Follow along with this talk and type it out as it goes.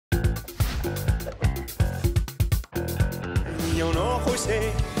guiña un ojo y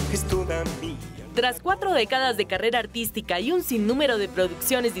sé que es toda mía. Tras 4 décadas de carrera artística y un sinnúmero de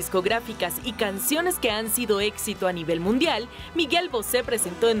producciones discográficas y canciones que han sido éxito a nivel mundial, Miguel Bosé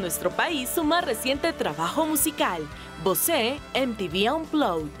presentó en nuestro país su más reciente trabajo musical, Bosé MTV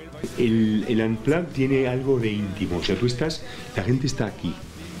Unplugged. El unplugged tiene algo de íntimo, o sea, la gente está aquí,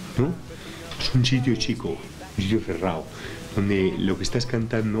 ¿no? Es un sitio chico, un sitio cerrado, donde lo que estás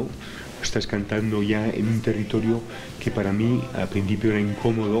cantando, lo estás cantando ya en un territorio que para mí al principio era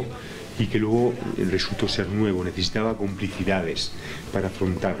incómodo, y que luego resultó ser nuevo, necesitaba complicidades para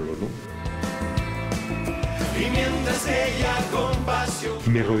afrontarlo, ¿no? Y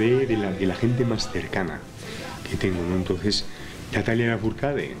me rodeé de la gente más cercana que tengo, ¿no? Entonces, Natalia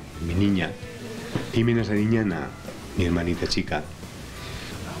Lafourcade, mi niña, Ximena Sariñana, mi hermanita chica,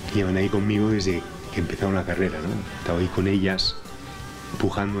 llevan ahí conmigo desde que empezaron la carrera, ¿no? Estaba ahí con ellas,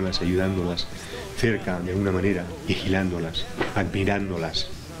 empujándolas, ayudándolas, cerca de alguna manera, vigilándolas, admirándolas.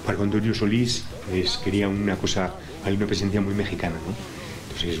 Marco Antonio Solís quería una cosa, hay una presencia muy mexicana, ¿no?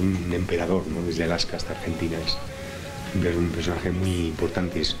 Entonces es un emperador, ¿no? Desde Alaska hasta Argentina, es un personaje muy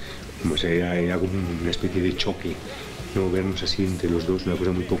importante, era como una especie de choque, ¿no? Vernos así entre los dos, una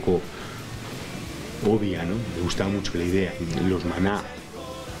cosa muy poco obvia, ¿no? Me gustaba mucho la idea, los Maná.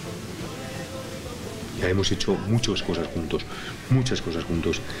 Ya hemos hecho muchas cosas juntos,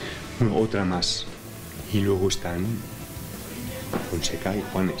 bueno, otra más, y luego están Fonseca y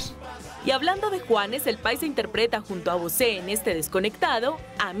Juanes. Y hablando de Juanes, el paisa interpreta junto a Bosé en este Desconectado,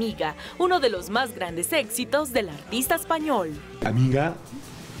 Amiga, uno de los más grandes éxitos del artista español. Amiga,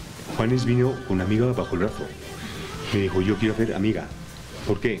 Juanes vino con Amiga bajo el brazo. Me dijo, yo quiero hacer Amiga.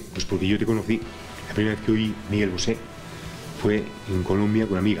 ¿Por qué? Pues porque yo te conocí. La primera vez que oí Miguel Bosé fue en Colombia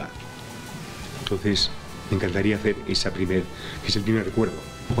con Amiga. Entonces, me encantaría hacer que es el primer recuerdo.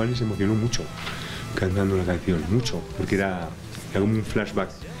 Juanes se emocionó mucho cantando la canción, mucho, porque era como un flashback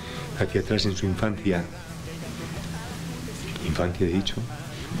hacia atrás en su infancia. Infancia, he dicho.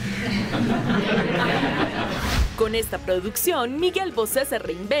 Con esta producción, Miguel Bosé se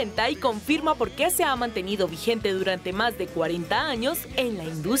reinventa y confirma por qué se ha mantenido vigente durante más de 40 años en la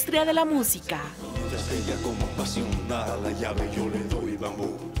industria de la música. Ella como apasionada, la llave yo le doy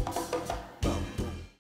bambú.